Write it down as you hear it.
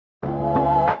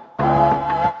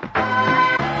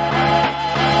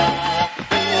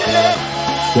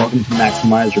Welcome to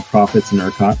Maximize Your Profits in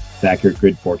ERCOT, accurate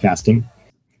grid forecasting.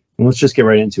 And let's just get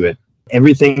right into it.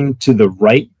 Everything to the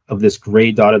right of this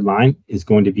gray dotted line is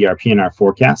going to be our P&R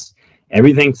forecast.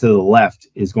 Everything to the left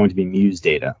is going to be Muse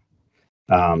data.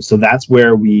 So that's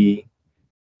where we,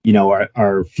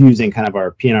 are fusing kind of our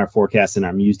P&R forecast and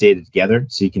our Muse data together,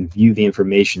 so you can view the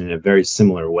information in a very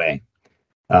similar way.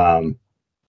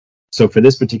 So for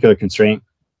this particular constraint,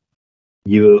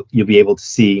 you'll be able to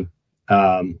see,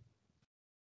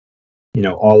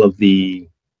 all of the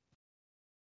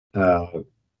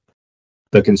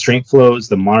constraint flows,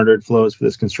 the monitored flows for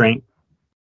this constraint.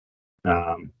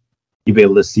 You'll be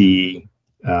able to see,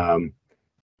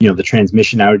 the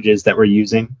transmission outages that we're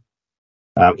using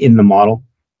in the model,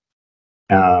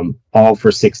 all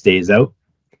for 6 days out.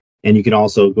 And you can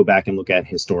also go back and look at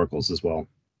historicals as well.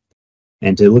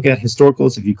 And to look at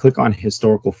historicals, if you click on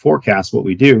historical forecast, what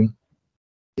we do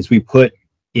is we put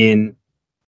in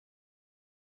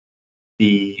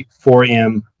the 4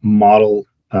 a.m. model,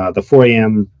 the 4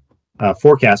 a.m.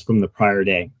 Forecast from the prior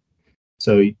day.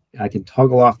 So I can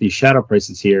toggle off these shadow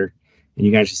prices here, and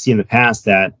you can actually see in the past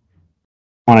that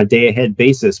on a day ahead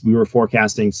basis, we were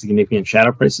forecasting significant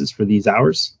shadow prices for these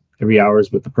hours, every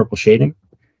hours with the purple shading.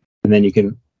 And then you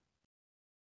can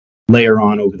layer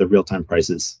on over the real-time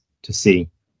prices to see.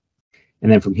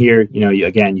 And then from here,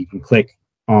 you can click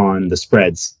on the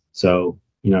spreads. So,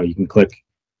 you can click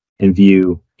and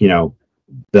view,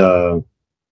 the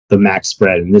max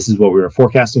spread. And this is what we were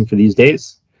forecasting for these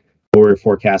days. Or we're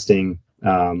forecasting,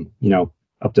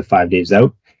 up to 5 days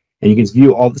out. And you can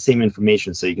view all the same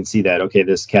information. So you can see that, okay,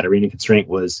 this Catarina constraint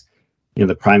was,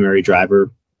 the primary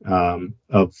driver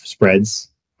of spreads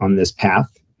on this path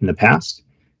in the past.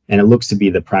 And it looks to be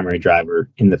the primary driver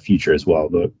in the future as well,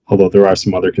 although there are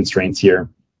some other constraints here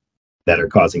that are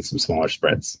causing some smaller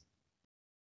spreads.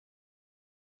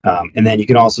 And then you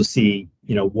can also see,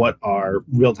 what our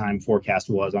real-time forecast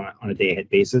was on a day-ahead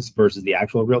basis versus the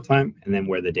actual real-time, and then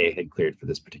where the day-ahead cleared for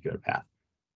this particular path.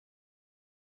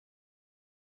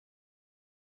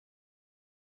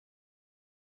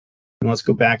 And let's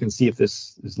go back and see if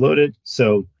this is loaded.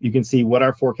 So you can see what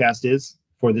our forecast is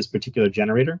for this particular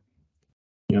generator.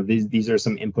 These are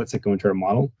some inputs that go into our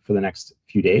model for the next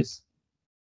few days.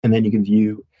 And then you can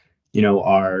view,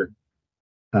 our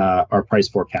price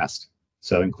forecast.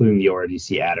 So including the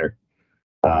ORDC adder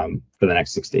for the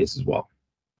next 6 days as well.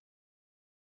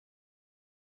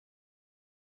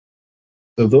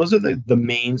 So those are the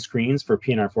main screens for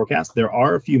P&R forecast. There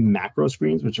are a few macro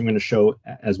screens, which I'm going to show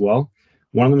as well.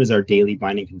 One of them is our daily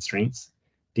binding constraints.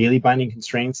 Daily binding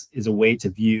constraints is a way to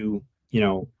view,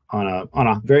 on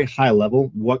a very high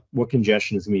level, what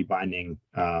congestion is going to be binding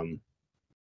for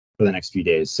the next few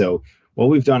days. So what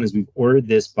we've done is we've ordered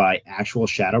this by actual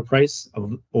shadow price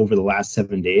over the last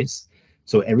 7 days.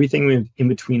 So everything in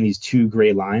between these two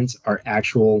gray lines are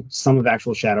sum of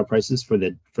actual shadow prices for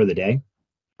the day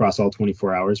across all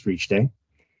 24 hours for each day.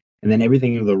 And then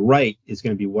everything to the right is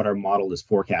going to be what our model is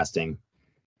forecasting.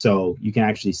 So you can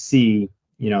actually see,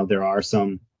 there are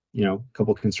some,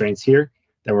 couple constraints here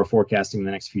that we're forecasting in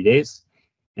the next few days.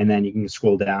 And then you can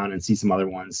scroll down and see some other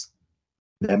ones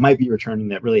that might be returning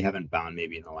that really haven't bound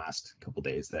maybe in the last couple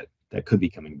days that could be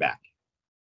coming back.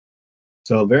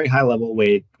 So a very high level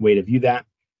way to view that.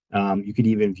 You could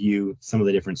even view some of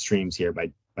the different streams here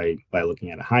by looking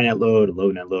at a high net load, a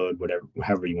low net load,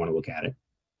 however you want to look at it.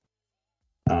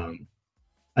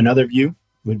 Another view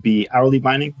would be hourly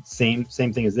binding, same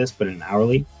thing as this, but in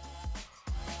hourly.